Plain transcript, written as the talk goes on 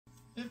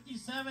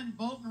57,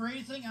 Bolton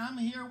Racing. I'm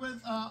here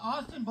with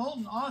Austin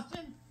Bolton.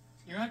 Austin,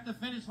 you're at the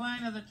finish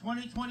line of the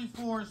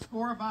 2024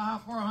 SCORE Baja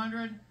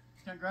 400.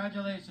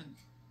 Congratulations.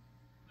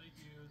 Thank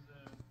you. It was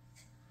a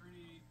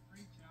pretty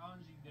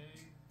challenging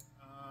day.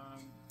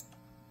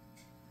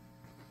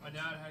 My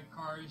dad had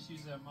car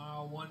issues at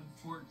mile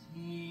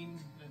 114.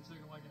 It took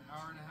him like an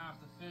hour and a half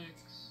to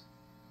fix.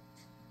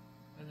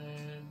 And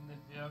then,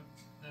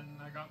 then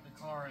I got in the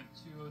car at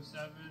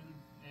 2:07,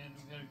 and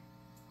we had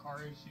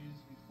car issues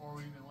before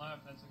we even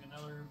left. That took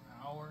another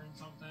hour and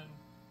something.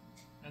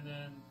 And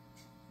then,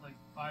 like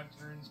 5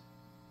 turns,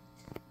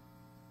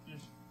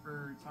 just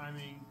for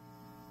timing,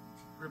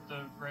 ripped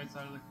the right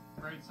side of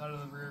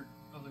the rear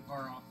of the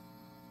car off.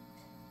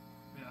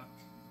 Yeah.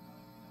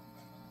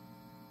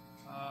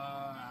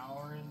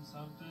 Hour and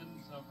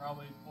something, so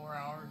probably 4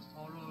 hours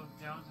total of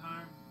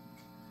downtime.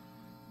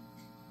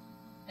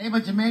 Hey,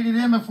 but you made it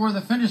in before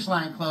the finish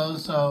line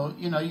closed, so,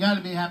 you got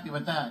to be happy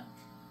with that.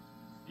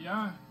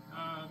 Yeah,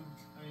 I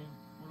mean,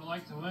 would have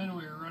liked to win.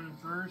 We were running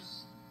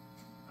first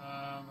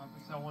up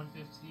until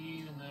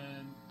 115, and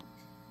then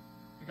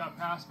we got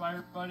passed by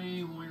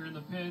everybody when we were in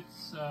the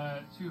pits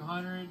at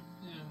 200,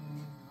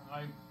 and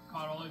I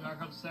caught all the way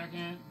back up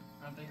second.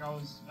 I think I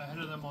was ahead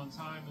of them on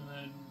time, and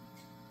then,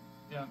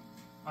 yeah,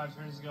 5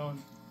 turns to go,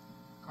 and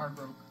car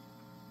broke.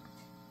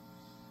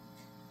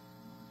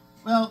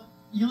 Well,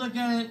 you look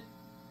at it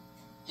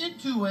in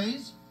 2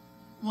 ways.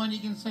 One, you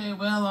can say,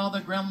 well, all the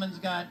gremlins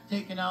got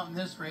taken out in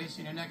this race,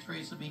 and your next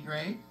race will be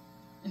great.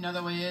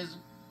 Another way is,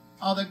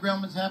 all the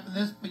gremlins happened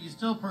this, but you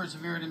still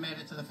persevered and made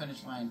it to the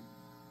finish line.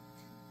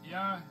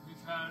 Yeah,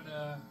 we've had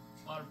a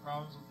lot of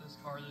problems with this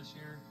car this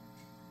year.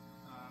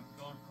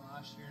 Going from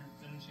last year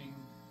and finishing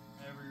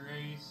every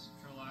race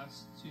for the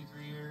last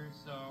 2-3 years,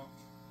 so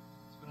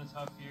it's been a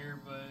tough year,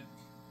 but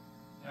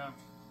yeah,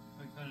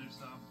 we finished,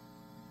 so.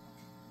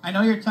 I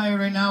know you're tired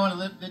right now and a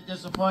little bit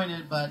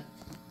disappointed, but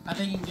I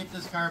think you can get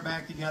this car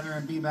back together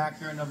and be back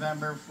here in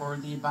November for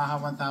the Baja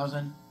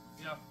 1000.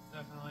 Yep,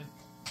 definitely.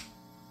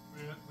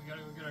 We got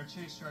to go get our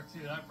chase truck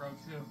too. That broke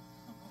too.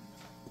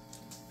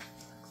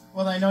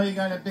 Well, I know you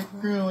got a big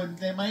crew, and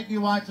they might be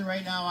watching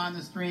right now on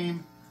the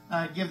stream.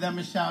 Give them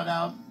a shout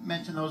out.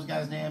 Mention those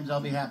guys' names. I'll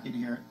be happy to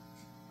hear it.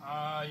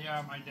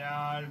 Yeah, my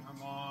dad,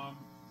 my mom,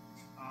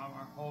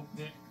 our whole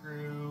pit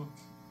crew.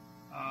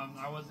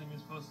 I wasn't even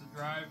supposed to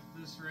drive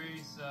this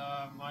race.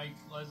 Mike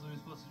Leslie was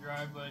supposed to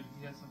drive, but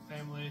he had some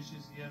family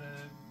issues he had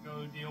to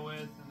go deal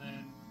with. And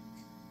then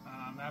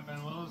Matt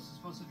Van Willis was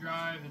supposed to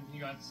drive, and he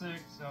got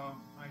sick, so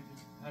I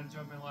just had to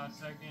jump in last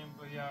second.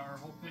 But yeah, our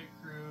whole pit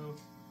crew,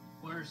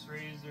 Blair's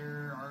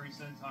Razor, RE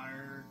Cent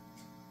Tire,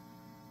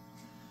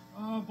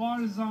 Ball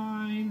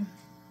Design,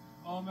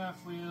 All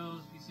Math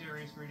Wheels, PCI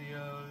Race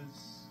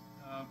Radios,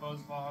 Bo's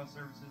Baja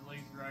Services,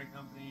 Lazy Ride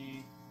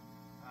Company,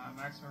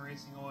 Maximum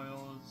Racing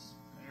Oils,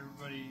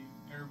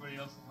 everybody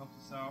else that helped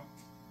us out,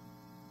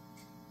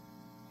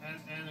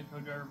 and the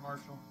co-driver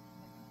Marshall.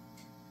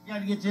 You got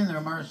to get you in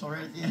there, Marshall,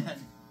 right at the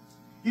end.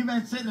 You've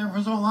been sitting there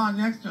for so long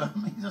next to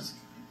him. He just,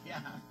 yeah.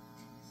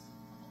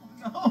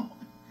 Oh, no.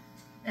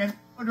 And the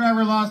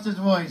co-driver lost his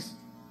voice.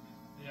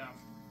 Yeah.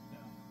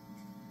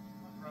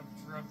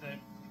 Rough day.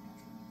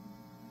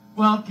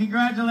 Well,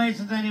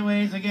 congratulations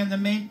anyways. Again, the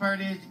main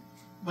part is,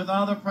 with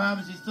all the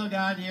problems you still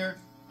got here,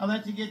 I'll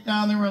let you get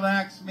down there,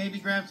 relax, maybe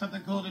grab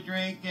something cool to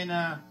drink,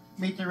 and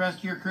meet the rest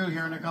of your crew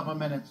here in a couple of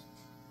minutes.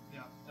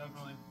 Yeah,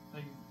 definitely.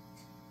 Thank you.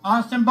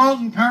 Austin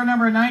Bolton, car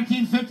number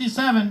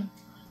 1957.